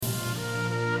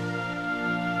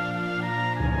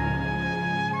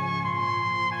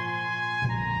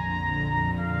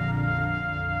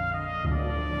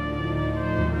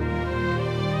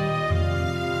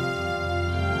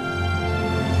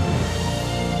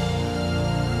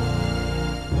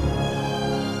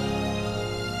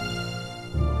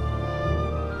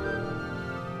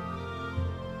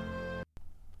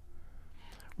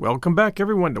Welcome back,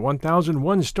 everyone, to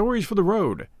 1001 Stories for the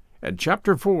Road and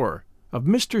Chapter 4 of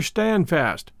Mr.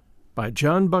 Standfast by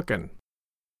John Buchan.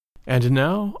 And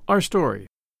now, our story.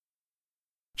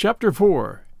 Chapter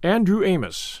 4, Andrew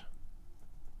Amos.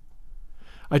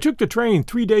 I took the train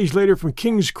 3 days later from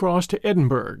King's Cross to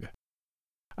Edinburgh.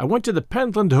 I went to the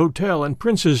Pentland Hotel in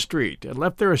Princes Street and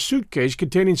left there a suitcase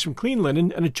containing some clean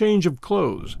linen and a change of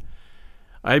clothes.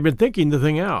 I had been thinking the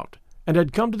thing out, and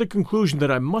had come to the conclusion that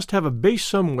I must have a base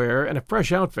somewhere and a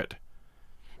fresh outfit.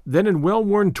 Then, in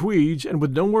well-worn tweeds and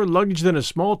with no more luggage than a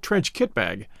small trench kit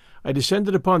bag, I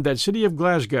descended upon that city of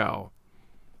Glasgow.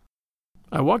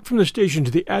 I walked from the station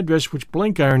to the address which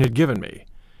Blenkiron had given me.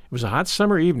 It was a hot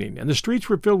summer evening, and the streets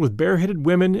were filled with bareheaded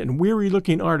women and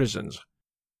weary-looking artisans.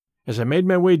 As I made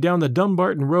my way down the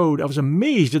Dumbarton Road, I was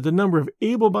amazed at the number of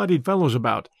able-bodied fellows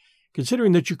about,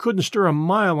 considering that you couldn't stir a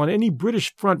mile on any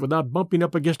British front without bumping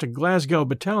up against a Glasgow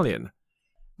battalion.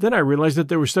 Then I realized that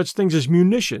there were such things as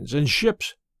munitions and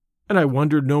ships, and I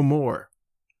wondered no more.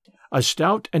 A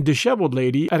stout and disheveled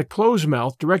lady at a close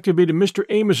mouth directed me to Mr.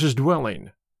 Amos's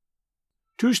dwelling.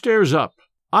 2 stairs up.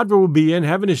 Odver will be in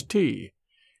having his tea.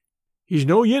 He's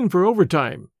no yin for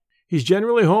overtime. He's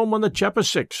generally home on the CHAP of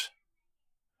 6.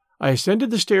 I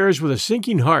ascended the stairs with a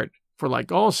sinking heart, for like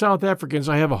all South Africans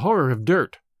I have a horror of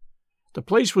dirt. The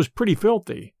place was pretty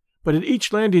filthy, but at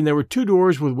each landing there were 2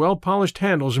 doors with well-polished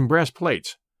handles and brass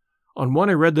plates. On one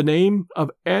I read the name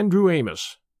of Andrew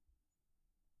Amos.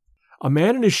 A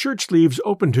man in his shirt-sleeves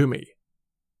opened to me.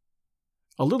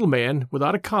 A little man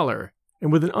without a collar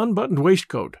and with an unbuttoned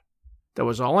waistcoat. That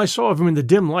was all I saw of him in the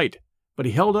dim light, but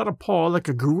he held out a paw like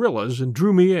a gorilla's and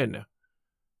drew me in.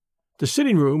 The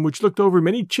sitting-room, which looked over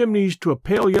many chimneys to a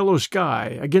pale yellow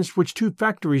sky, against which 2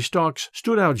 factory stalks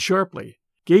stood out sharply,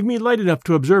 gave me light enough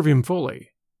to observe him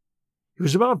fully. He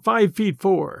was about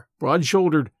 5'4",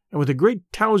 broad-shouldered, and with a great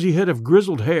towsy head of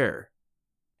grizzled hair.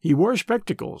 He wore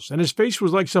spectacles, and his face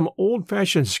was like some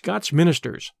old-fashioned Scotch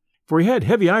minister's, for he had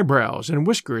heavy eyebrows and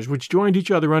whiskers which joined each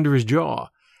other under his jaw,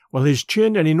 while his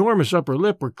chin and enormous upper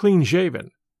lip were clean-shaven.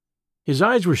 His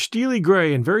eyes were steely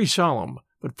gray and very solemn,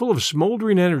 but full of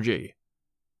smouldering energy.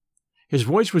 His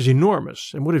voice was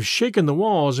enormous, and would have shaken the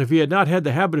walls if he had not had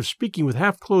the habit of speaking with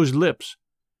half-closed lips.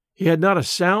 He had not a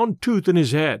sound tooth in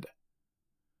his head.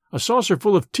 A saucer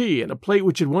full of tea and a plate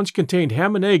which had once contained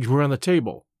ham and eggs were on the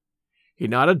table. He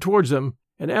nodded towards them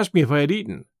and asked me if I had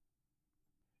eaten.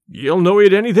 "You'll no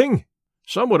eat anything?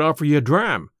 Some would offer you a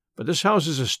dram, but this house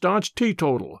is a staunch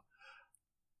teetotal.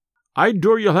 I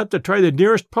dure you'll have to try the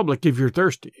nearest public if you're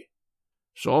thirsty."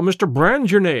 "So Mr.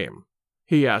 Brand's your name?"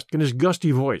 he asked in his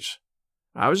gusty voice.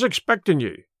 "I was expecting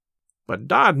ye. But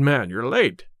dod, man, you're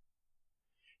late."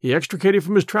 He extricated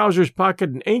from his trousers pocket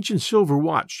an ancient silver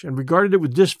watch and regarded it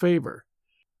with disfavor.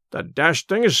 "The dashed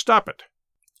thing is stop it.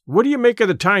 What do you make of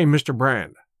the time, Mr.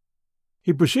 Brand?"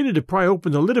 He proceeded to pry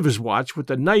open the lid of his watch with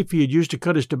the knife he had used to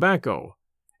cut his tobacco,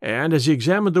 and as he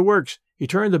examined the works, he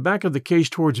turned the back of the case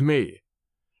towards me.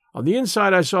 On the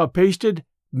inside I saw pasted,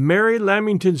 "Mary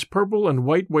Lamington's purple and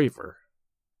white wafer."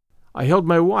 I held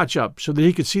my watch up so that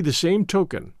he could see the same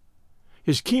token.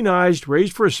 His keen eyes,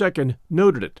 raised for a second,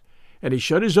 noted it, and he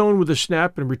shut his own with a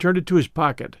snap and returned it to his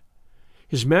pocket.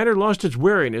 His manner lost its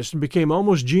wariness and became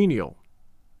almost genial.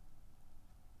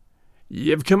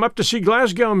 "You've come up to see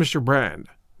Glasgow, Mr. Brand.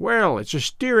 Well, it's a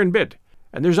steerin' bit,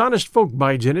 and there's honest folk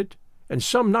bides in it, and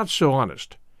some not so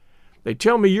honest. They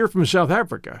tell me you're from South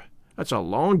Africa. That's a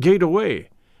long gait away,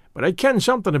 but I ken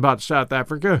something about South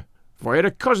Africa, for I had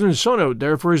a cousin's son out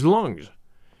there for his lungs.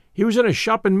 He was in a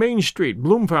shop in Main Street,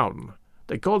 Bloemfontein.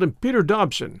 They called him Peter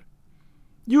Dobson.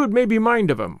 You would maybe mind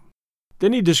of him."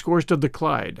 Then he discoursed of the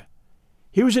Clyde.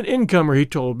 He was an incomer, he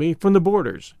told me, from the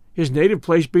borders, his native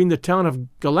place being the town of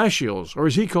Galashiels, or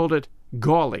as he called it,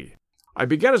 Gawley. "I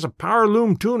began as a power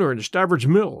loom tuner in Stafford's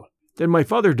Mill. Then my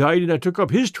father died and I took up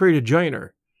his trade of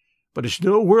joiner. But it's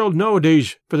no world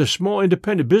nowadays for the small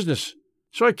independent business,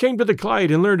 so I came to the Clyde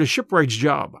and learned a shipwright's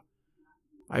job.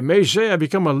 I may say I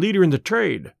become a leader in the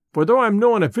trade, for though I'm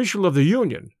no an official of the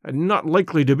Union, and not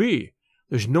likely to be,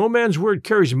 there's no man's word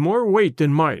carries more weight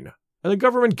than mine, and the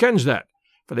government kens that,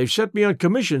 for they've set me on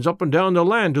commissions up and down the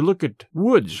land to look at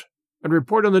woods and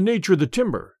report on the nature of the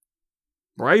timber.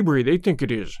 Bribery, they think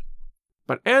it is.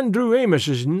 But Andrew Amos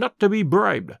is not to be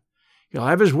bribed. He'll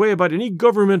have his way about any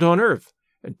government on earth,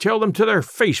 and tell them to their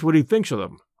face what he thinks of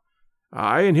them.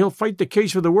 Aye, and he'll fight the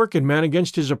case of the working man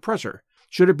against his oppressor,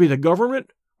 should it be the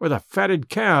government or the fatted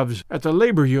calves at the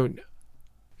Labour Union.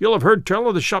 You'll have heard tell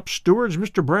of the shop stewards,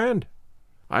 Mr. Brand?"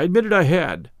 I admitted I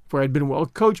had, for I had been well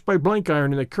coached by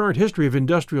Blenkiron in the current history of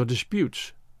industrial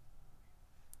disputes.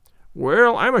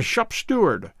 "Well, I'm a shop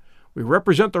steward. We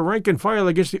represent the rank and file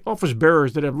against the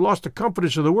office-bearers that have lost the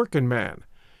confidence of the working man.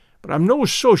 But I'm no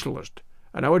socialist,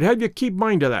 and I would have you keep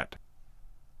mind of that.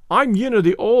 I'm yin of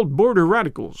the old border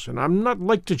radicals, and I'm not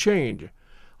like to change.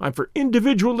 I'm for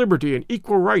individual liberty and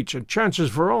equal rights and chances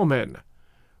for all men.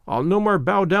 I'll no more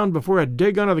bow down before a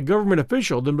dagon of the government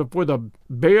official than before the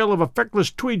bale of a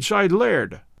feckless tweed-side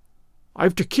laird.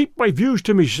 I've to keep my views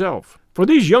to myself, for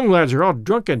these young lads are all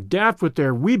drunk and daft with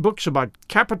their wee books about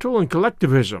capital and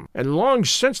collectivism, and long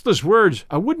senseless words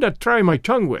I would not try my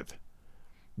tongue with.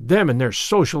 Them and their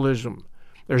socialism.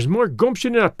 There's more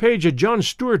gumption in a page of John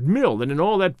Stuart Mill than in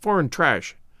all that foreign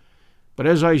trash. But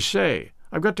as I say,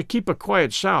 I've got to keep a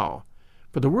quiet sow,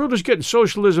 for the world is getting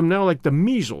socialism now like the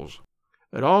measles.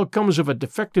 It all comes of a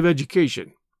defective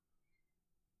education.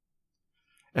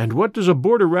 And what does a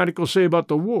border radical say about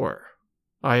the war?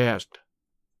 I asked.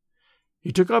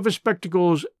 He took off his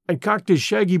spectacles and cocked his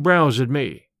shaggy brows at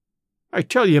me. I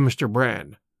tell you, Mr.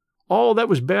 Brand, all that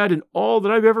was bad and all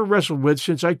that I've ever wrestled with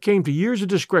since I came to years of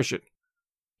discretion.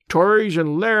 Tories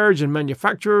and lairds and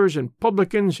manufacturers and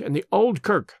publicans and the old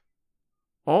kirk.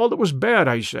 All that was bad,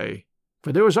 I say,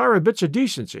 for there was our bits of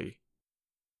decency.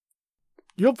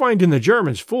 You'll find in the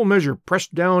Germans full measure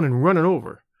pressed down and running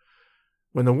over.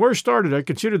 When the war started, I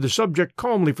considered the subject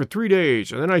calmly for 3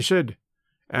 days, and then I said,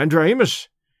 Andreamus,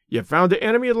 you found the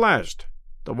enemy at last.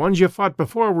 The ones you fought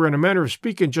before were, in a manner of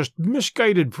speaking, just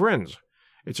misguided friends.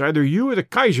 It's either you or the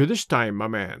Kaiser this time, my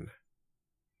man.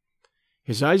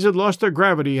 His eyes had lost their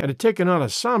gravity and had taken on a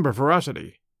sombre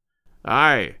ferocity.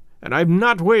 Aye, and I've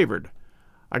not wavered.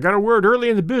 I got a word early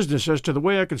in the business as to the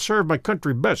way I can serve my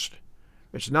country best.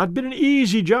 It's not been an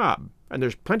easy job, and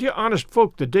there's plenty of honest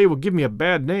folk today will give me a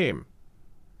bad name.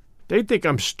 They think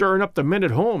I'm stirring up the men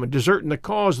at home and deserting the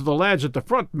cause of the lads at the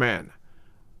front, man.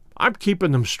 I'm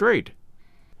keeping them straight.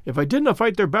 If I didn't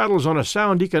fight their battles on a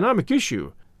sound economic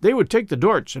issue, they would take the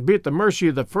dorts and be at the mercy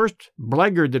of the first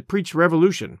blackguard that preached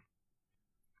revolution.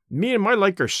 Me and my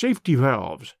like are safety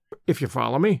valves, if you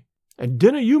follow me. And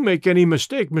dinna you make any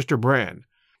mistake, Mr. Brand.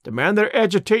 The men that are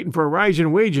agitating for a rise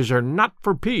in wages are not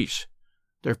for peace.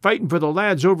 They're fighting for the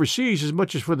lads overseas as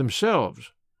much as for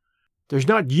themselves. There's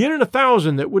not yin in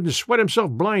 1,000 that wouldn't sweat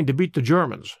himself blind to beat the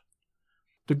Germans.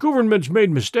 The government's made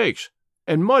mistakes,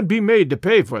 and mud be made to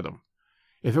pay for them.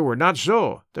 If it were not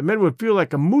so, the men would feel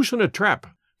like a moose in a trap,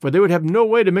 for they would have no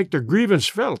way to make their grievance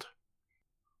felt.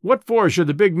 What for should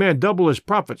the big man double his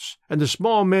profits, and the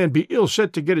small man be ill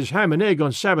set to get his ham and egg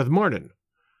on Sabbath morning?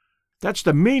 That's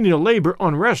the meaning of labour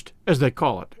unrest, as they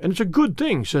call it, and it's a good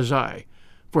thing, says I,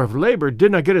 for if labour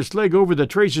did not get its leg over the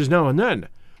traces now and then,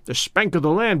 the spank of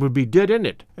the land would be dead in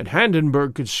it, and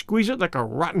Hindenburg could squeeze it like a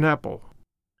rotten apple.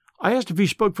 I asked if he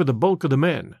spoke for the bulk of the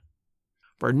men.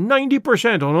 For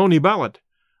 90% on ony ballot.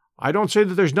 I don't say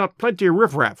that there's not plenty of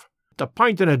riffraff, the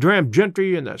pint and a dram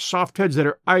gentry and the soft heads that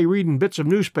are reading bits of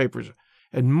newspapers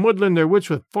and muddling their wits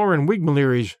with foreign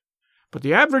wigmaleries. But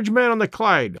the average man on the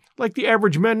Clyde, like the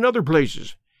average man in other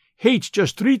places, hates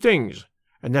just 3 things,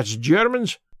 and that's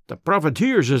Germans, the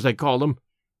profiteers as they call them,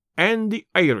 and the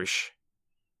Irish.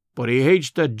 But he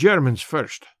hates the Germans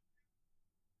first.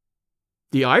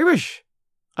 The Irish?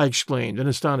 I exclaimed in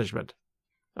astonishment.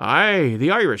 Aye,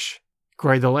 the Irish,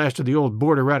 cried the last of the old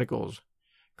border radicals.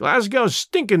 Glasgow's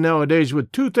stinking nowadays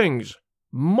with 2 things,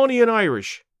 money and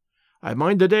Irish. I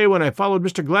mind the day when I followed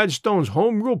Mr. Gladstone's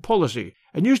Home Rule policy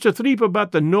and used to threep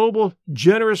about the noble,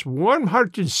 generous,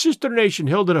 warm-hearted sister nation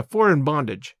held in a foreign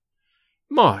bondage.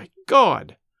 My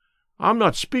God! I'm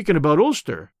not speaking about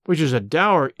Ulster, which is a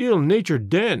dour, ill-natured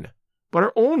den, but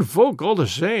our own folk all the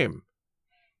same.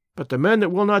 But the men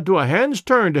that will not do a hand's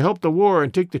turn to help the war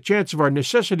and take the chance of our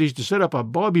necessities to set up a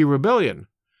Bobby rebellion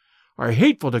are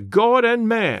hateful to God and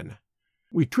man.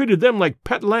 We treated them like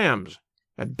pet lambs,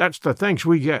 and that's the thanks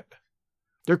we get.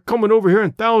 They're coming over here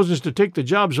in thousands to take the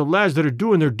jobs of lads that are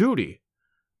doing their duty.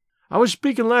 I was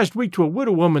speaking last week to a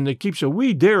widow woman that keeps a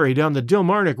wee dairy down the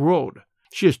Dilmarnock Road.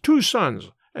 She has 2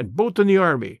 sons, and both in the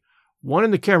army, one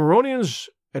in the Cameronians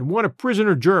and one a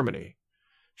prisoner in Germany.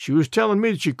 She was telling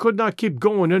me that she could not keep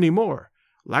going any more,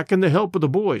 lacking the help of the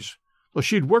boys, though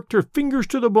she'd worked her fingers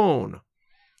to the bone.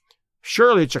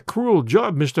 Surely it's a cruel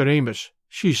job, Mr. Amos,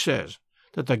 she says,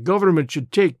 that the government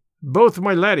should take both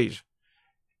my laddies,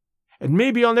 and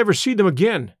maybe I'll never see them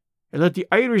again, and let the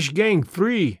Irish gang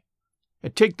free,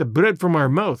 and take the bread from our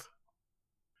mouth.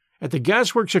 At the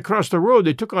gasworks across the road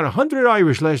they took on 100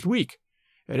 Irish last week,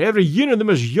 and every yin of them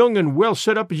as young and well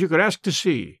set up as you could ask to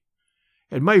see.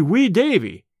 And my wee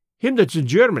Davy, him that's in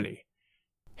Germany,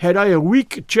 had I a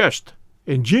weak chest,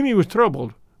 and Jimmy was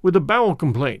troubled with a bowel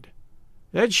complaint.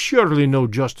 That's surely no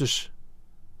justice.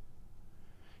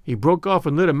 He broke off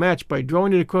and lit a match by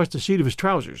drawing it across the seat of his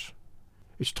trousers.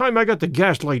 "It's time I got the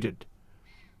gas lighted.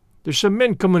 There's some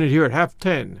men coming in here at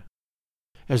 10:30.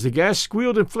 As the gas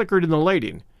squealed and flickered in the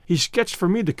lighting, he sketched for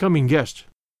me the coming guests.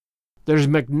 "There's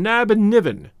McNabb and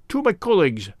Niven, two of my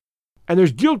colleagues, and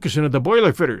there's Gilkison of the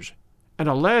boiler fitters, and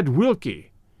a lad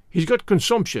Wilkie. He's got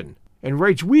consumption, and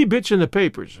writes wee bits in the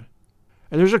papers.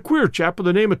 And there's a queer chap of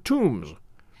the name of Toombs.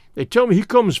 They tell me he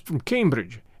comes from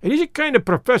Cambridge, and he's a kind of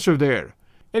professor there.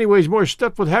 Anyways, more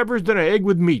stuffed with havers than an egg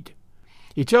with meat.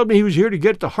 He told me he was here to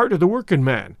get at the heart of the working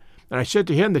man, and I said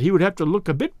to him that he would have to look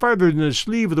a bit farther than the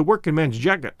sleeve of the working man's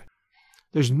jacket.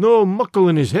 There's no muckle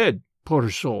in his head, poor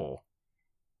soul.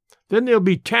 Then there'll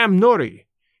be Tam Norrie,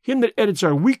 him that edits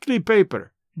our weekly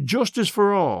paper, Justice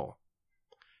for All.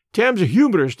 Tam's a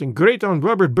humorist and great on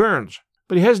Robert Burns,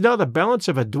 but he has now the balance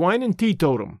of a dwining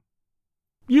teetotum.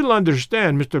 You'll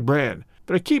understand, Mr. Brand,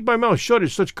 that I keep my mouth shut in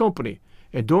such company,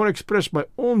 and don't express my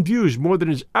own views more than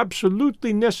is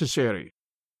absolutely necessary.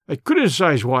 I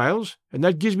criticize whiles, and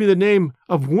that gives me the name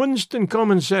of Winston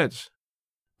Common Sense.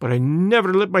 But I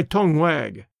never let my tongue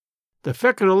wag. The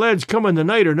feck of the lads coming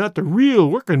tonight are not the real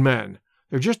working man.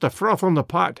 They're just the froth on the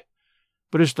pot.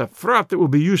 But it's the froth that will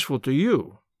be useful to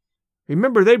you.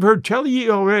 Remember, they've heard tell of ye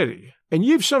already, and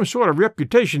you've some sort of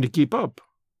reputation to keep up."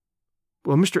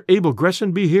 "Will Mr. Abel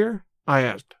Gresson be here?" I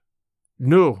asked.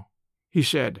 "No," he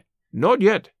said. "Not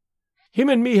yet. Him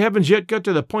and me haven't yet got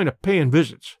to the point of paying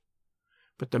visits.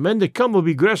 But the men that come will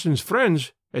be Gresson's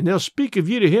friends, and they'll speak of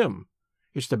ye to him.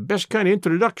 It's the best kind of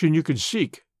introduction you could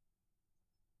seek."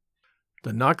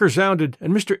 The knocker sounded,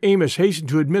 and Mr. Amos hastened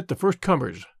to admit the first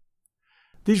comers.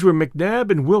 These were McNabb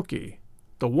and Wilkie,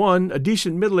 the one a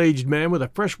decent middle-aged man with a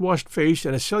fresh-washed face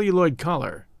and a celluloid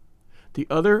collar, the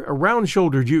other a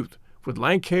round-shouldered youth, with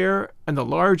lank hair and the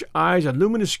large eyes and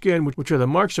luminous skin which are the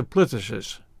marks of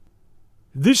phthisis.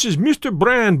 "This is Mr.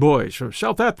 Brand, boys, from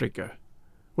South Africa,"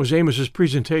 was Amos's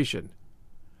presentation.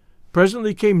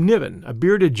 Presently came Niven, a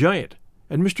bearded giant,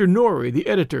 and Mr. Norrie, the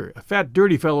editor, a fat,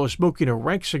 dirty fellow smoking a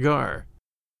rank cigar.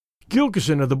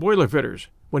 Gilkison of the boiler fitters,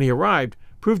 when he arrived,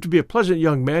 proved to be a pleasant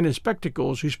young man in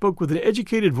spectacles who spoke with an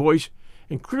educated voice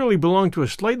and clearly belonged to a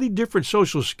slightly different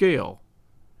social scale.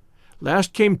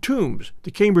 Last came Toombs, the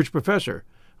Cambridge professor,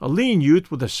 a lean youth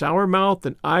with a sour mouth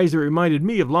and eyes that reminded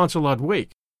me of Launcelot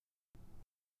Wake.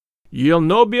 "Ye'll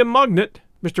no be a magnet,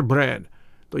 Mr. Brand,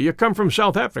 though ye come from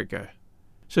South Africa,"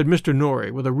 said Mr.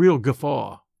 Norrie with a real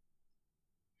guffaw.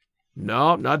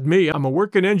 "No, not me. I'm a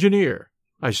working engineer,"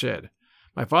 I said.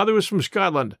 "My father was from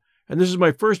Scotland, and this is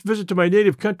my first visit to my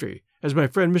native country, as my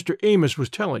friend Mr. Amos was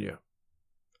telling you."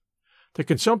 The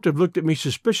consumptive looked at me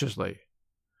suspiciously.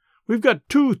 "We've got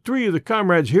 2-3 of the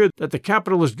comrades here that the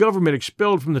capitalist government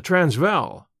expelled from the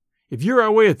Transvaal. If you're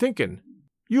our way of thinking,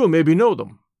 you'll maybe know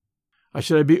them." I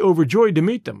said I'd be overjoyed to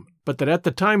meet them, but that at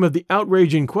the time of the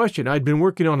outrage in question I'd been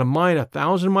working on a mine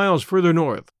 1,000 miles further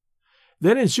north.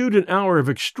 Then ensued an hour of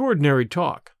extraordinary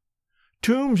talk.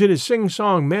 Toombs, in his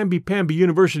sing-song mamby-pamby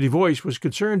university voice, was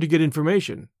concerned to get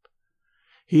information.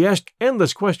 He asked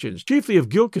endless questions, chiefly of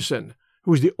Gilkison,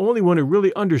 who was the only one who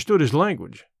really understood his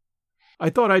language.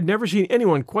 I thought I'd never seen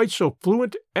anyone quite so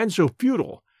fluent and so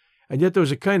futile, and yet there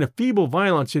was a kind of feeble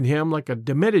violence in him like a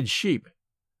demented sheep.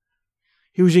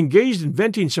 He was engaged in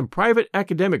venting some private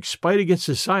academic spite against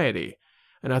society,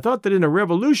 and I thought that in a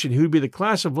revolution he would be the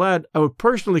class of lad I would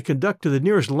personally conduct to the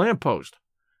nearest lamp-post.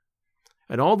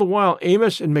 And all the while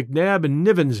Amos and McNabb and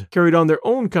Nivens carried on their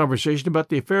own conversation about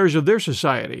the affairs of their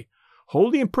society,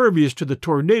 wholly impervious to the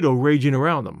tornado raging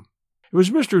around them. It was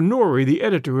Mr. Norrie, the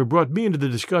editor, who brought me into the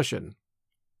discussion.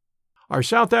 "Our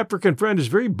South African friend is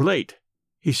very blate,"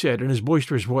 he said in his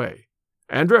boisterous way.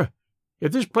 "Andra,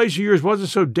 if this place of yours wasn't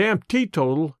so damn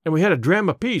teetotal and we had a dram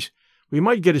apiece, we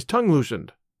might get his tongue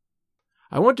loosened.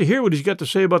 I want to hear what he's got to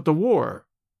say about the war.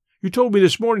 You told me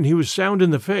this morning he was sound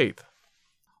in the faith."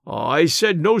 "I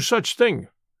said no such thing,"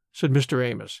 said Mr.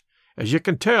 Amos. "As you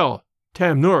can tell,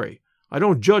 Tam Norrie, I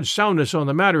don't judge soundness on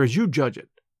the matter as you judge it.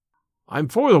 I'm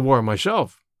for the war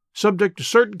myself, subject to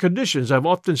certain conditions I've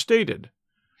often stated.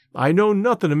 I know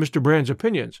nothing of Mr. Brand's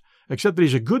opinions, except that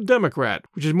he's a good Democrat,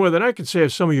 which is more than I can say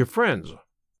of some of your friends."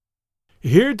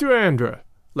 "Here to Andra,"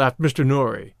 laughed Mr.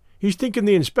 Norrie. "He's thinking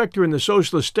the inspector in the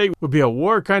socialist state would be a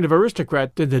war kind of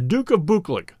aristocrat than the Duke of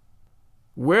Buccleuch.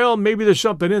 Well, maybe there's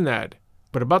something in that,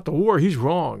 but about the war he's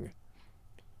wrong.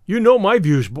 You know my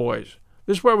views, boys.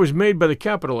 This war was made by the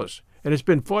capitalists, and it's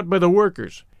been fought by the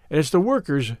workers, and it's the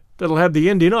workers that'll have the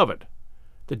ending of it.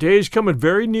 The day is coming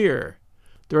very near.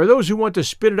 There are those who want to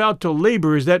spit it out till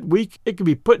labor is that weak it can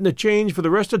be put in the chains for the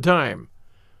rest of time.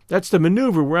 That's the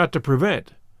maneuver we're out to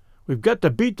prevent. We've got to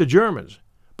beat the Germans.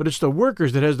 but it's the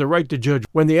workers that has the right to judge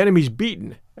when the enemy's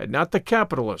beaten, and not the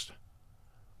capitalist.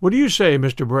 What do you say,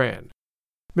 Mr. Brand?"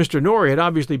 Mr. Norrie had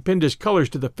obviously pinned his colors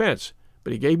to the fence,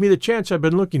 but he gave me the chance I'd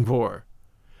been looking for.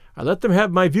 I let them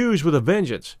have my views with a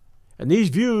vengeance, and these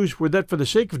views were that for the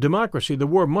sake of democracy the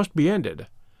war must be ended.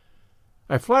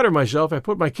 I flatter myself I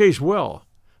put my case well,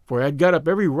 for I had got up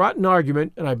every rotten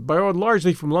argument, and I borrowed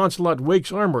largely from Launcelot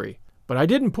Wake's armory, but I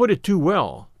didn't put it too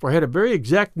well, for I had a very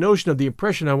exact notion of the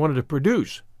impression I wanted to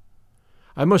produce.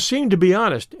 I must seem to be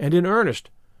honest and in earnest,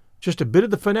 just a bit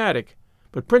of the fanatic,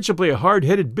 but principally a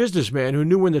hard-headed businessman who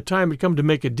knew when the time had come to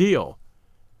make a deal.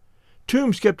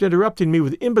 Toombs kept interrupting me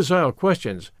with imbecile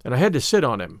questions, and I had to sit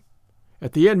on him.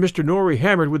 At the end, Mr. Norrie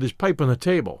hammered with his pipe on the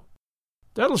table.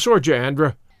 "That'll sort you,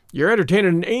 Andra. You're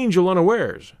entertaining an angel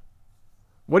unawares.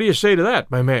 What do you say to that,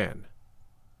 my man?"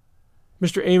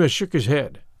 Mr. Amos shook his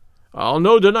head. "I'll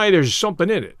no deny there's something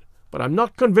in it, but I'm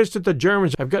not convinced that the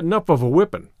Germans have got enough of a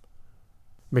whipping."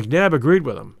 McNabb agreed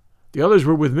with him. The others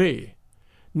were with me.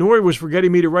 Norrie was for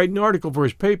getting me to write an article for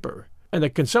his paper, and the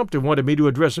consumptive wanted me to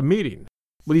address a meeting.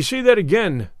 "Will you say that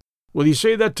again? Will you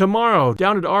say that tomorrow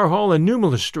down at our hall in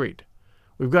Numulus Street?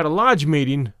 We've got a lodge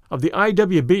meeting of the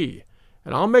IWB,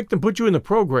 and I'll make them put you in the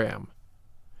program."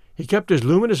 He kept his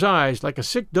luminous eyes like a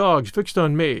sick dog's fixed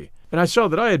on me, and I saw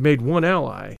that I had made one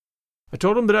ally. I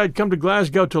told him that I had come to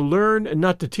Glasgow to learn and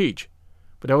not to teach,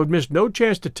 but I would miss no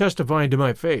chance to testify to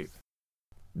my faith.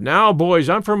 "Now, boys,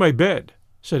 I'm for my bed,"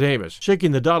 said Amos,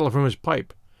 shaking the dottle from his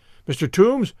pipe. "Mr.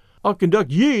 Toombs, I'll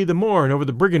conduct ye the morn over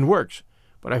the brigand works,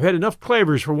 but I've had enough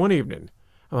clavers for one evening.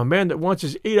 I'm a man that wants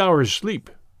his 8 hours' sleep."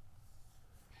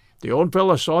 The old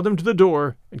fellow saw them to the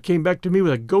door and came back to me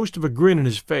with a ghost of a grin in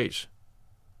his face.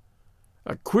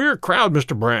 "A queer crowd,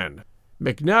 Mr. Brand.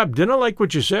 McNabb didn't like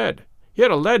what you said. He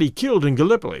had a lad he killed in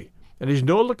Gallipoli, and he's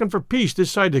no looking for peace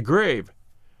this side the grave.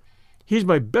 He's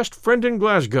my best friend in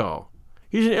Glasgow.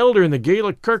 He's an elder in the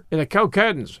Gaelic kirk in the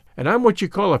Cowcaddens, and I'm what you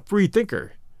call a free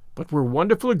thinker, but we're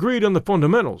wonderful agreed on the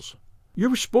fundamentals.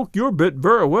 You spoke your bit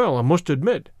very well, I must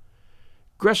admit.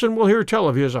 Gresson will hear tell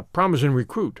of you as a promising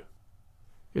recruit."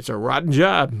 "It's a rotten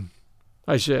job,"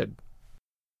 I said.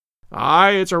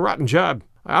 "Aye, it's a rotten job.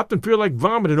 I often feel like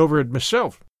vomiting over it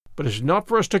myself, but it's not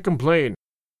for us to complain.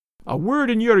 A word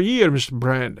in your ear, Mr.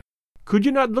 Brand. Could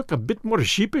you not look a bit more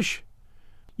sheepish?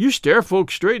 You stare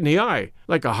folk straight in the eye,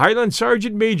 like a Highland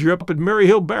sergeant major up at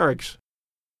Maryhill Barracks."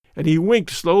 And he winked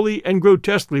slowly and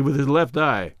grotesquely with his left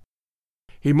eye.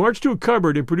 He marched to a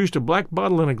cupboard and produced a black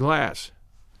bottle and a glass.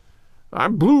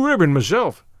 "I'm blue ribbon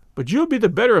myself, but you'll be the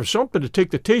better of something to take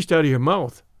the taste out of your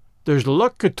mouth. There's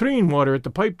Loch Katrine water at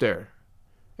the pipe there.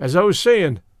 As I was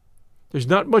saying, there's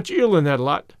not much ill in that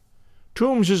lot.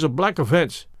 Toombs is a black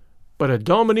offence, but a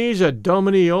dominie's a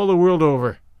dominie all the world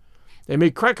over. They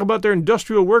may crack about their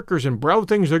industrial workers and brow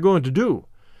things they're going to do,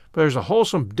 but there's a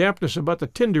wholesome dampness about the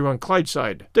tinder on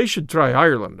Clydeside. They should try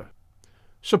Ireland."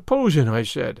 "Supposing," I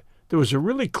said, "there was a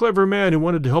really clever man who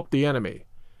wanted to help the enemy.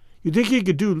 You think he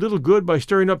could do little good by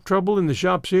stirring up trouble in the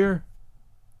shops here?"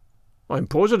 "I'm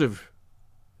positive."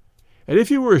 "And if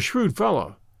he were a shrewd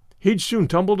fellow, he'd soon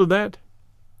tumble to that?"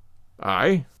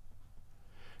 "Aye."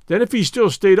 "Then if he still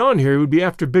stayed on here, he would be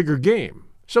after bigger game,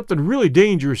 something really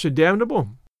dangerous and damnable."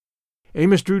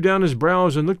 Amos drew down his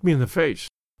brows and looked me in the face.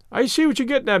 "I see what you're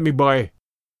getting at me, boy.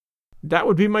 That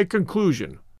would be my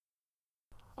conclusion.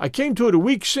 I came to it a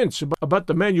week since about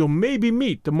the man you'll maybe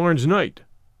meet the morn's night."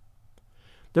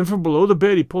 Then from below the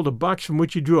bed he pulled a box from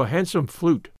which he drew a handsome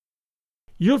flute.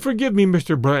 "You'll forgive me,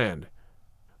 Mr. Brand,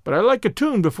 but I like a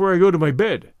tune before I go to my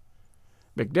bed.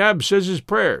 McNabb says his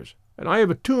prayers, and I have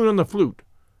a tune on the flute,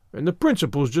 and the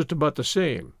principle's just about the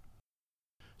same."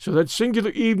 So that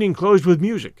singular evening closed with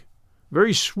music,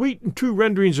 very sweet and true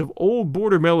renderings of old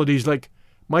border melodies like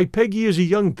 "My Peggy is a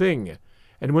Young Thing"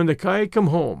 and "When the Kye Come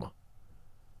Home."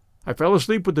 I fell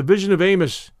asleep with the vision of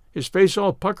Amos, his face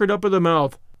all puckered up at the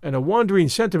mouth, and a wandering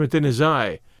sentiment in his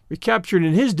eye, recaptured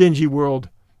in his dingy world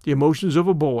the emotions of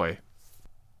a boy.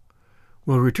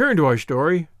 We'll return to our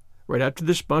story right after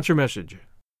this sponsor message.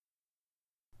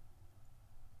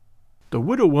 The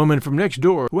widow woman from next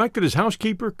door, who acted as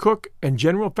housekeeper, cook, and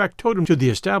general factotum to the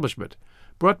establishment,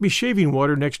 brought me shaving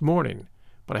water next morning,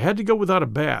 but I had to go without a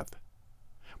bath.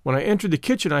 When I entered the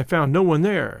kitchen I found no one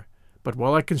there, but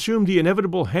while I consumed the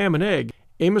inevitable ham and egg,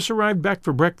 Amos arrived back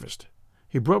for breakfast.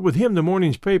 He brought with him the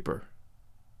morning's paper.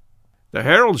 "The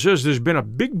Herald says there's been a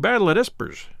big battle at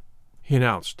Espers," he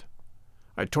announced.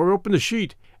 I tore open the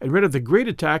sheet and read of the great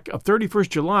attack of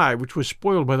 31st July, which was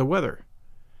spoiled by the weather.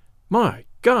 "My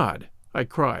God!" I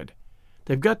cried.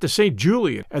 "They've got the St.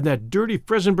 Julian and that dirty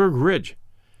Fresenberg Ridge,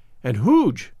 and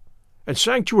Hooge, and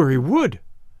Sanctuary Wood.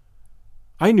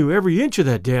 I knew every inch of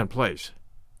that damn place.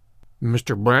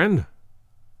 "Mr. Brand,"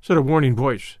 said a warning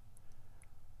voice,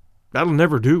 "that'll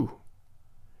never do.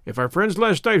 If our friends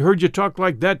last night heard you talk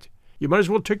like that, you might as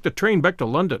well take the train back to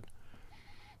London.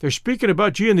 They're speaking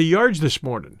about you in the yards this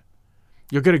morning.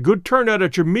 You'll get a good turnout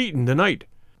at your meeting tonight,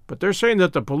 but they're saying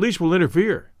that the police will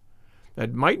interfere.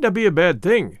 That might not be a bad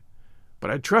thing, but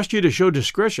I trust you to show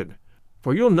discretion,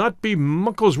 for you'll not be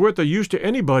muckle's worth of use to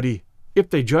anybody if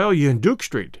they jail you in Duke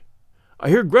Street. I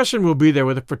hear Gresson will be there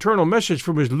with a fraternal message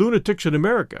from his lunatics in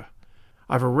America.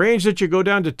 I've arranged that you go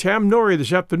down to Tam Norrie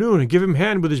this afternoon and give him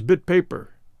hand with his bit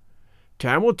paper.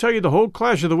 Tam will tell you the whole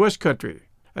clash of the West Country,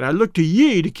 and I look to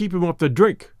ye to keep him off the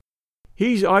drink.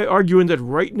 He's arguing that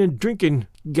writing and drinking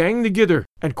gang together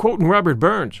and quoting Robert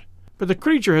Burns, but the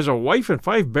creature has a wife and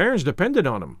 5 bairns dependent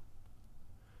on him."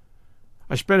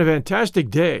 I spent a fantastic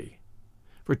day.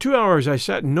 For 2 hours I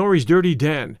sat in Norrie's dirty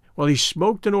den while he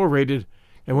smoked and orated,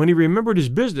 and when he remembered his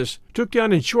business, took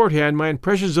down in shorthand my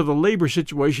impressions of the labor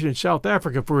situation in South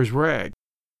Africa for his rag.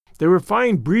 They were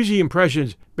fine, breezy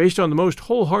impressions based on the most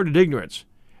wholehearted ignorance,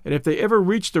 and if they ever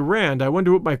reached the Rand, I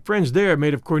wonder what my friends there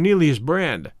made of Cornelius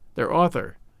Brand, their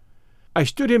author. I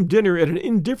stood him dinner at an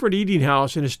indifferent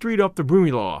eating-house in a street off the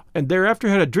Broomielaw, and thereafter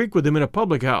had a drink with him in a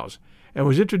public-house, and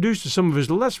was introduced to some of his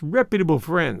less reputable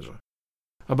friends.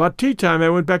 About tea-time I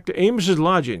went back to Amos's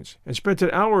lodgings, and spent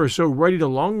an hour or so writing a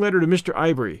long letter to Mr.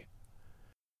 Ivory.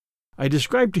 I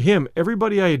described to him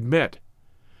everybody I had met.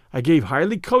 I gave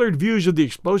highly colored views of the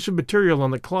explosive material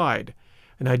on the Clyde,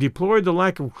 and I deplored the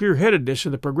lack of clear-headedness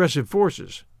in the progressive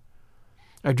forces.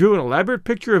 I drew an elaborate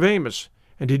picture of Amos,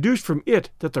 and deduced from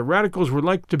it that the radicals were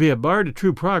like to be a bar to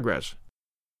true progress.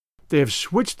 "They have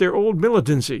switched their old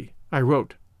militancy," I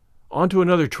wrote, "onto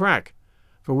another track,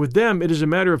 for with them it is a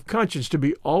matter of conscience to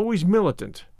be always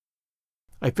militant."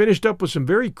 I finished up with some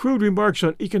very crude remarks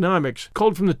on economics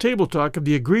culled from the table talk of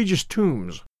the egregious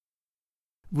Tombs.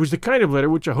 It was the kind of letter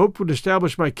which I hoped would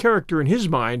establish my character in his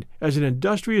mind as an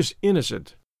industrious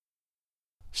innocent.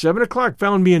 7 o'clock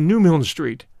found me in Newmiln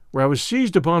Street, where I was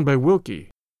seized upon by Wilkie.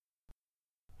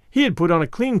 He had put on a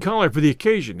clean collar for the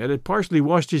occasion and had partially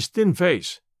washed his thin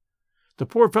face. The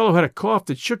poor fellow had a cough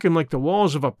that shook him like the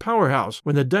walls of a powerhouse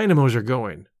when the dynamos are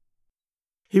going.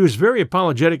 He was very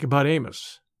apologetic about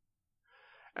Amos.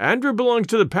 "Andrew belongs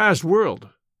to the past world,"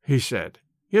 he said.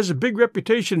 "He has a big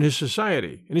reputation in his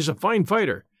society, and he's a fine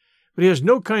fighter, but he has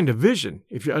no kind of vision,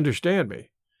 if you understand me.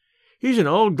 He's an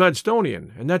old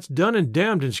Gladstonian, and that's done and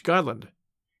damned in Scotland.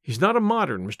 He's not a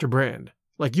modern, Mr. Brand,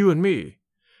 like you and me.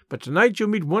 But tonight you'll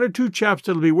meet 1 or 2 chaps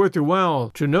that'll be worth your while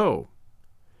to know.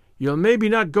 You'll maybe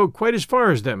not go quite as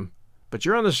far as them, but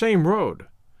you're on the same road.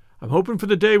 I'm hoping for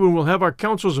the day when we'll have our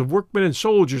councils of workmen and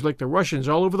soldiers like the Russians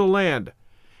all over the land,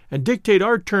 and dictate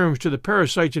our terms to the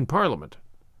parasites in Parliament.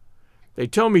 They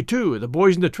tell me, too, the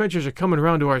boys in the trenches are coming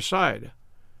round to our side."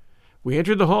 We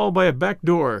entered the hall by a back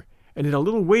door, and in a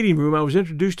little waiting room I was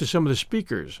introduced to some of the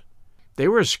speakers. They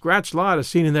were a scratch lot as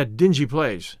seen in that dingy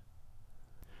place.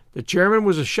 The chairman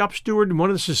was a shop steward in one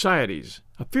of the societies,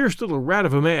 a fierce little rat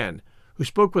of a man, who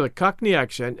spoke with a Cockney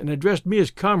accent and addressed me as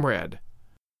comrade.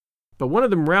 But one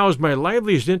of them roused my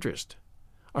liveliest interest.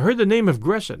 I heard the name of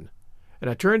Gresson, and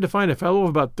I turned to find a fellow of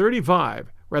about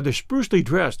 35, rather sprucely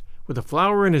dressed, with a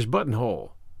flower in his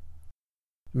buttonhole.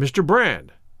 "Mr.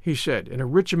 Brand," he said, in a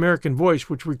rich American voice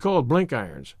which recalled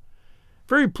Blenkiron's.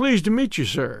 "Very pleased to meet you,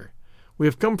 sir. We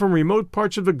have come from remote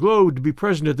parts of the globe to be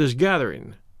present at this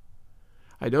gathering."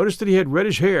 I noticed that he had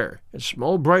reddish hair and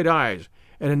small bright eyes,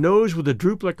 and a nose with a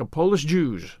droop like a Polish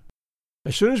Jew's.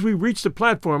 As soon as we reached the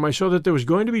platform I saw that there was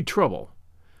going to be trouble.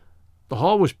 The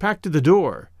hall was packed to the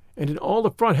door, and in all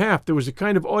the front half there was the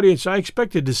kind of audience I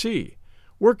expected to see,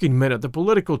 working men of the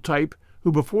political type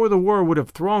who before the war would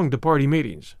have thronged the party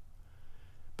meetings.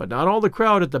 But not all the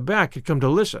crowd at the back had come to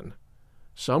listen.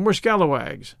 Some were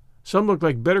scalawags, some looked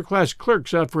like better-class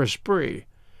clerks out for a spree,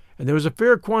 and there was a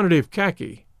fair quantity of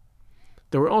khaki.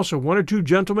 There were also 1 or 2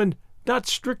 gentlemen not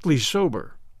strictly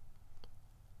sober.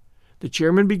 The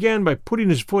chairman began by putting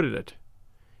his foot in it.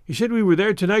 He said we were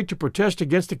there tonight to protest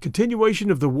against the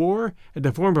continuation of the war and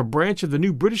to form a branch of the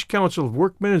new British Council of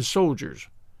Workmen and Soldiers.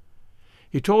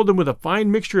 He told them with a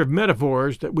fine mixture of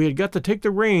metaphors that we had got to take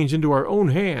the reins into our own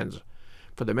hands,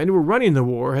 for the men who were running the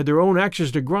war had their own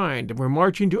axes to grind and were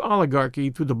marching to oligarchy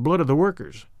through the blood of the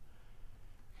workers.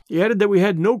 He added that we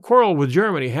had no quarrel with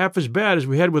Germany half as bad as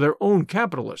we had with our own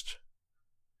capitalists.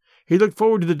 He looked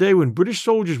forward to the day when British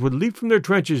soldiers would leap from their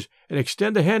trenches and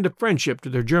extend the hand of friendship to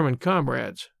their German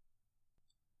comrades.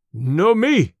 "No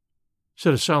me,"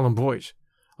 said a solemn voice.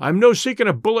 "I'm no seeking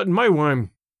a bullet in my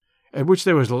wine," at which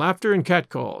there was laughter and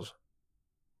catcalls.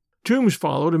 Toombs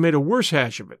followed and made a worse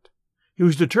hash of it. He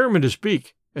was determined to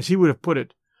speak, as he would have put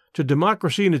it, to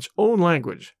democracy in its own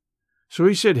language. So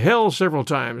he said hell several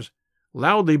times,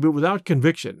 loudly but without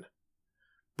conviction.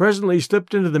 Presently he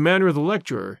slipped into the manner of the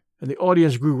lecturer, and the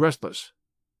audience grew restless.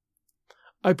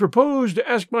 "I propose to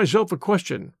ask myself a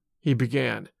question," he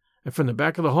began, and from the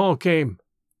back of the hall came,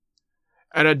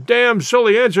 "And a damn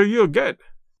silly answer you'll get."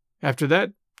 After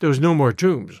that, there was no more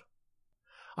Toombs.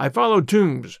 I followed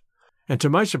Toombs, and to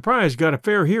my surprise got a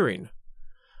fair hearing.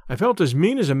 I felt as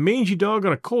mean as a mangy dog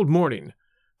on a cold morning,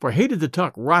 for I hated to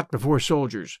talk rot before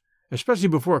soldiers, especially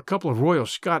before a couple of Royal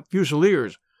Scot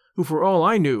Fusiliers, who for all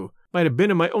I knew might have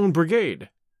been in my own brigade.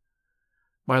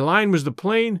 My line was the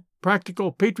plain,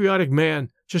 practical, patriotic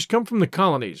man just come from the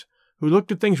colonies, who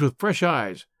looked at things with fresh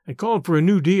eyes and called for a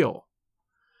new deal.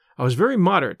 I was very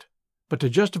moderate, but to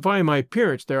justify my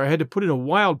appearance there I had to put in a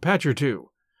wild patch or two,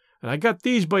 and I got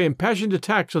these by impassioned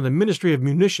attacks on the Ministry of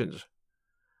Munitions.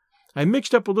 I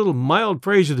mixed up a little mild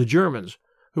praise of the Germans,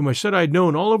 whom I said I had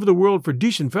known all over the world for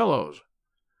decent fellows.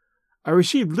 I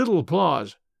received little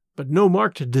applause, but no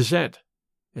marked dissent,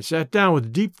 and sat down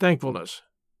with deep thankfulness.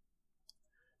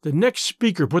 The next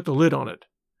speaker put the lid on it.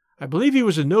 I believe he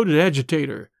was a noted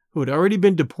agitator who had already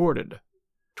been deported.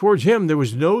 Towards him there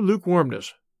was no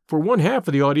lukewarmness, for one half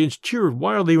of the audience cheered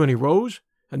wildly when he rose,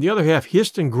 and the other half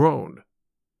hissed and groaned.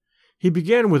 He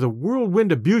began with a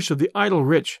whirlwind abuse of the idle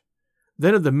rich,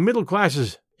 then of the middle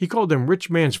classes, he called them rich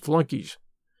man's flunkies,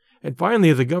 and finally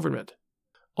of the government.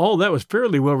 All that was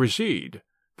fairly well received,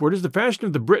 for it is the fashion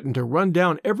of the Briton to run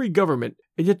down every government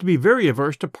and yet to be very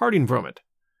averse to parting from it.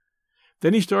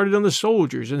 Then he started on the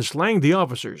soldiers and slanged the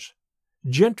officers.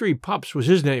 Gentry pups was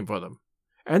his name for them,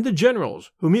 and the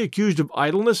generals, whom he accused of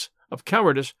idleness, of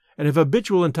cowardice, and of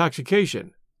habitual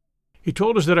intoxication. He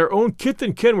told us that our own kith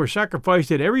and kin were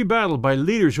sacrificed in every battle by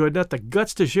leaders who had not the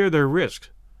guts to share their risks.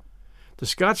 The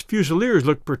Scots Fusiliers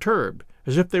looked perturbed,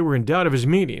 as if they were in doubt of his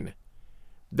meaning.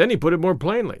 Then he put it more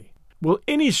plainly. "Will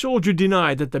any soldier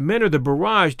deny that the men are the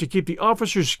barrage to keep the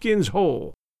officers' skins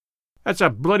whole?" "That's a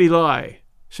bloody lie,"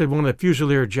 said one of the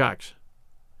Fusilier jocks.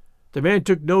 The man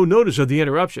took no notice of the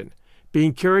interruption,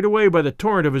 being carried away by the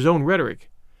torrent of his own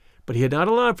rhetoric, but he had not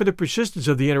allowed for the persistence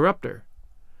of the interrupter.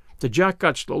 The jock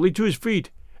got slowly to his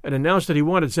feet and announced that he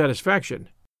wanted satisfaction.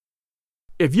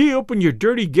 "If ye open your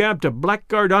dirty gab to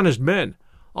blackguard honest men,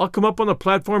 I'll come up on the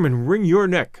platform and wring your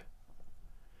neck."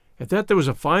 At that there was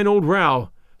a fine old row,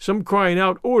 some crying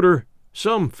out order,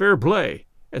 some fair play,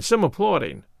 and some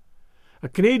applauding. A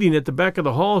Canadian at the back of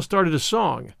the hall started a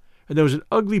song, and there was an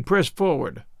ugly press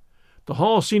forward. The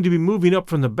hall seemed to be moving up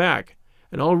from the back,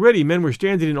 and already men were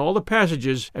standing in all the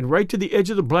passages and right to the edge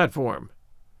of the platform.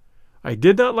 I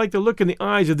did not like the look in the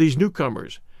eyes of these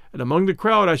newcomers, and among the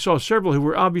crowd I saw several who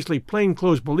were obviously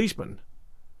plain-clothes policemen.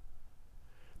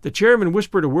 The chairman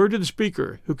whispered a word to the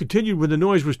speaker, who continued when the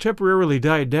noise was temporarily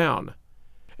died down,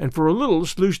 and for a little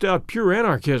sluiced out pure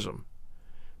anarchism.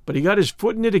 But he got his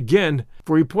foot in it again,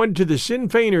 for he pointed to the Sinn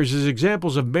Feiners as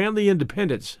examples of manly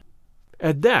independence.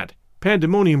 At that,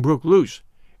 pandemonium broke loose,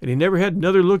 and he never had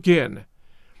another look in.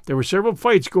 There were several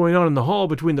fights going on in the hall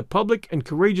between the public and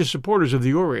courageous supporters of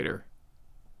the orator.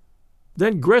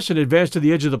 Then Gresson advanced to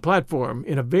the edge of the platform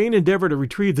in a vain endeavor to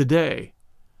retrieve the day.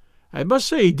 I must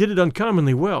say he did it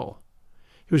uncommonly well.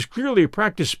 He was clearly a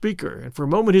practiced speaker, and for a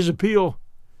moment his appeal,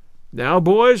 "Now,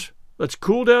 boys, let's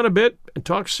cool down a bit and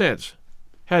talk sense,"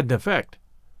 had an effect.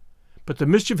 But the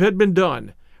mischief had been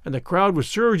done, and the crowd was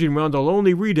surging round the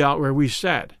lonely redoubt where we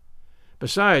sat.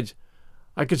 Besides,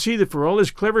 I could see that for all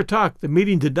his clever talk the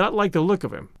meeting did not like the look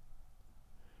of him.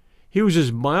 He was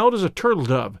as mild as a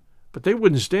turtle-dove, but they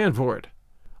wouldn't stand for it.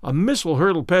 A missile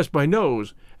hurtled past my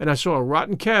nose, and I saw a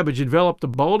rotten cabbage envelop the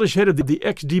baldish head of the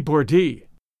ex-deportee.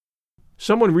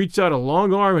 Someone reached out a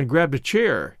long arm and grabbed a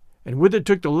chair, and with it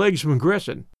took the legs from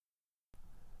Gresson.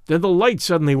 Then the light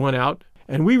suddenly went out,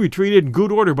 and we retreated in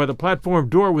good order by the platform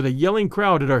door with a yelling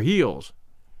crowd at our heels.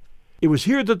 It was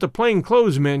here that the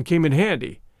plain-clothes men came in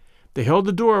handy. They held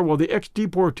the door while the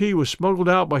ex-deportee was smuggled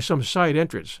out by some side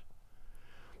entrance.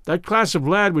 That class of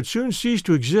lad would soon cease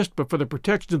to exist but for the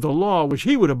protection of the law which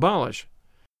he would abolish.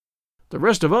 The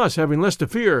rest of us, having less to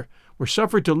fear, were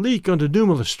suffered to leak onto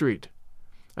Numela Street.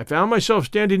 I found myself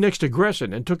standing next to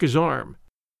Gresson and took his arm.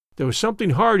 There was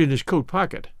something hard in his coat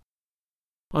pocket.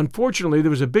 Unfortunately,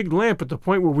 there was a big lamp at the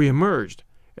point where we emerged,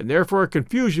 and therefore our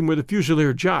confusion were the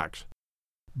Fusilier jocks.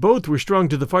 Both were strung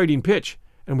to the fighting pitch,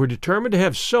 and were determined to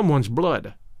have someone's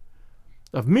blood.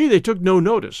 Of me they took no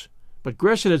notice, but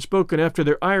Gresson had spoken after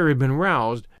their ire had been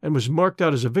roused, and was marked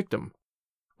out as a victim.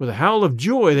 With a howl of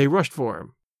joy they rushed for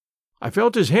him. I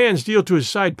felt his hand steal to his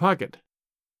side pocket.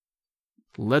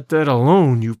 "Let that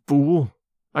alone, you fool,"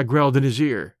 I growled in his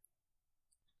ear.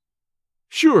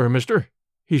 "Sure, mister,"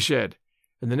 he said,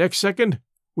 and the next second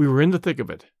we were in the thick of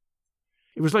it.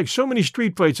 It was like so many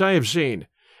street fights I have seen,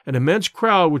 an immense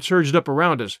crowd which surged up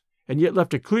around us, and yet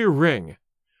left a clear ring.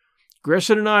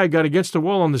 Gresson and I got against the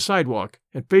wall on the sidewalk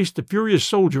and faced the furious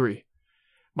soldiery.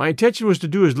 My intention was to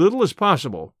do as little as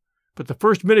possible, but the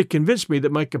first minute convinced me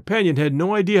that my companion had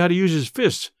no idea how to use his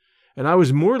fists, and I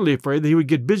was mortally afraid that he would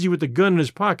get busy with the gun in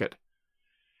his pocket.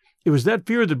 It was that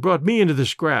fear that brought me into the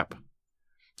scrap.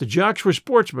 The jocks were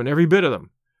sportsmen, every bit of them,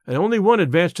 and only one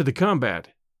advanced to the combat.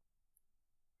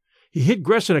 He hit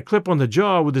Gresson a clip on the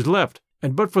jaw with his left,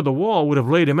 and but for the wall would have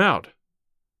laid him out.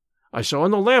 I saw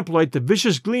in the lamplight the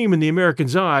vicious gleam in the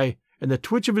American's eye and the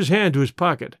twitch of his hand to his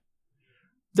pocket.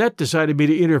 That decided me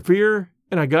to interfere,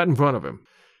 and I got in front of him.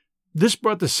 This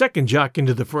brought the second jock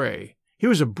into the fray. He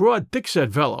was a broad,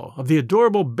 thick-set fellow, of the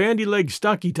adorable bandy-legged,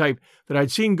 stocky type that I'd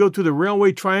seen go through the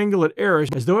railway triangle at Arras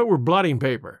as though it were blotting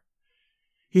paper.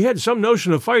 He had some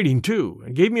notion of fighting, too,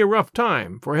 and gave me a rough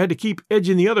time, for I had to keep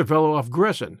edging the other fellow off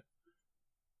Gresson.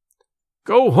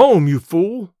 "Go home, you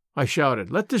fool!" I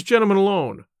shouted. "Let this gentleman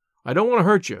alone. I don't want to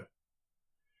hurt you."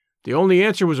 The only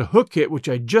answer was a hook hit which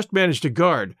I just managed to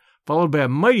guard, followed by a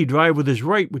mighty drive with his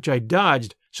right which I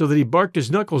dodged so that he barked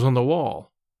his knuckles on the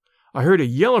wall. I heard a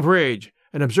yell of rage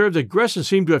and observed that Gresson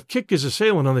seemed to have kicked his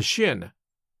assailant on the shin.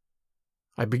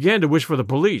 I began to wish for the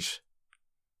police.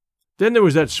 Then there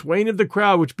was that swaying of the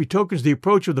crowd which betokens the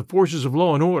approach of the forces of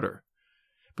law and order.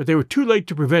 But they were too late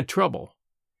to prevent trouble.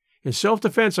 In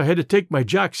self-defense I had to take my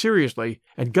jock seriously,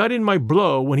 and got in my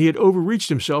blow when he had overreached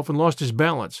himself and lost his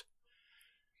balance.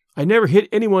 I never hit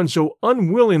anyone so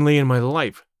unwillingly in my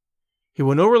life. He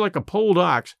went over like a polled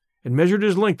ox and measured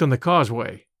his length on the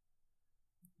causeway.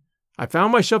 I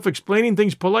found myself explaining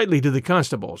things politely to the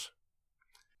constables.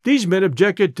 These men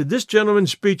objected to this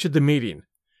gentleman's speech at the meeting,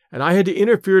 and I had to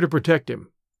interfere to protect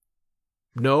him.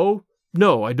 No,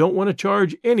 I don't want to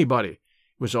charge anybody. It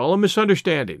was all a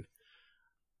misunderstanding.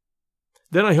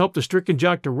 Then I helped the stricken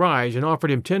jock to rise and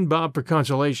offered him 10 bob for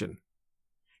consolation.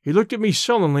 He looked at me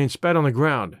sullenly and spat on the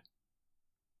ground.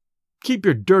 "Keep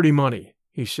your dirty money,"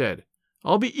 he said.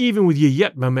 "I'll be even with you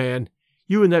yet, my man,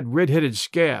 you and that red-headed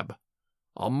scab.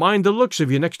 I'll mind the looks of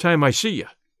you next time I see you."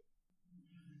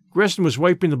 Gresson was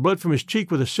wiping the blood from his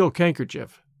cheek with a silk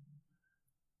handkerchief.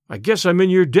 "I guess I'm in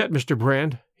your debt, Mr.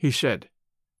 Brand," he said.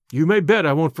 "You may bet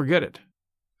I won't forget it."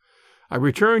 I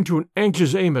returned to an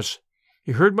anxious Amos.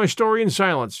 He heard my story in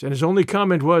silence, and his only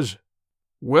comment was,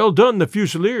 "Well done, the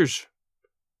Fusiliers."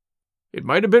 "It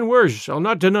might have been worse, I'll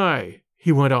not deny,"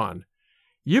 he went on.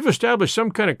 "You've established some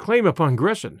kind of claim upon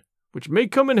Gresson, which may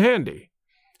come in handy.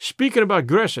 Speaking about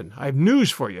Gresson, I've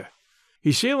news for you.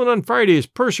 He's sailing on Friday as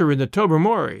purser in the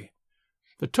Tobermory.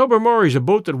 The Tobermory's a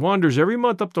boat that wanders every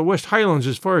month up the West Highlands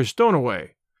as far as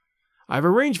Stonaway. I've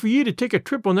arranged for ye to take a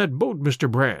trip on that boat, Mr.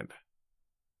 Brand."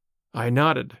 I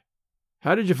nodded.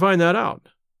 "How did you find that out?"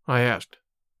 I asked.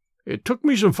 "It took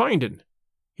me some finding,"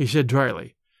 he said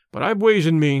dryly, "but I've ways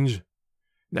and means.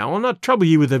 Now I'll not trouble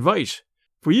ye with advice,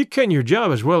 for ye ken your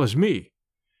job as well as me,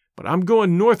 but I'm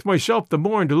going north myself the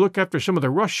morn to look after some of the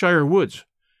Rossshire woods,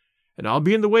 and I'll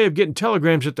be in the way of getting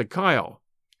telegrams at the Kyle.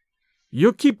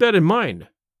 You'll keep that in mind.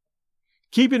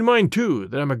 Keep in mind, too,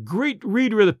 that I'm a great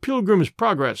reader of the Pilgrim's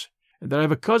Progress, and that I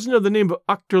have a cousin of the name of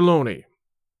Ochterlony.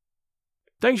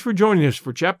 Thanks for joining us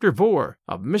for Chapter 4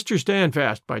 of Mr.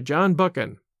 Standfast by John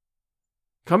Buchan.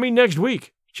 Coming next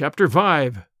week, Chapter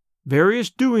 5, Various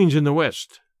Doings in the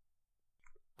West.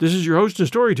 This is your host and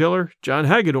storyteller, John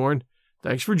Hagedorn.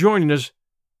 Thanks for joining us.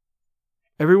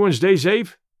 Everyone stay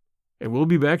safe, and we'll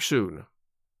be back soon.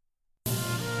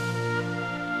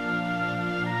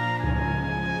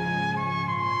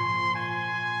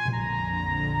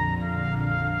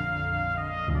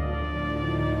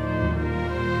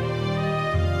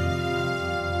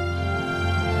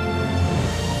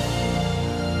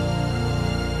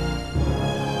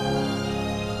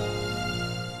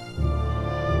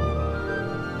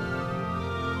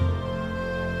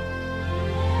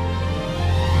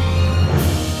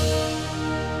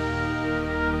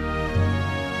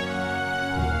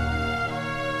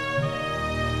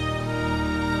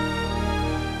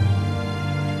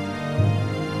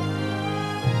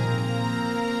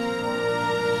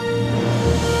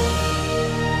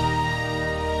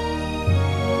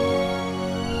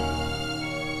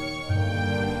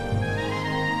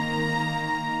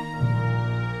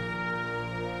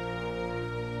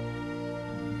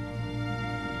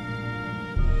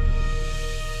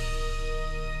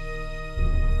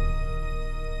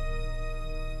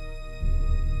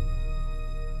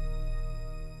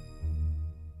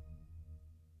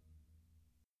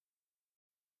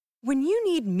 When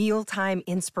you need mealtime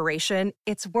inspiration,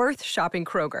 it's worth shopping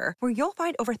Kroger, where you'll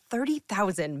find over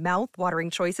 30,000 mouth-watering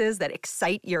choices that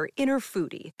excite your inner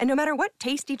foodie. And no matter what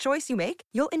tasty choice you make,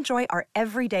 you'll enjoy our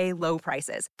everyday low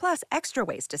prices, plus extra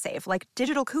ways to save, like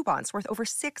digital coupons worth over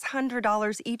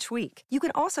 $600 each week. You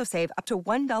can also save up to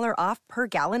 $1 off per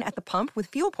gallon at the pump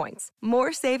with fuel points.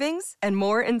 More savings and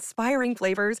more inspiring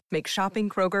flavors make shopping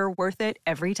Kroger worth it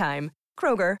every time.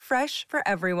 Kroger, fresh for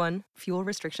everyone. Fuel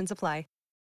restrictions apply.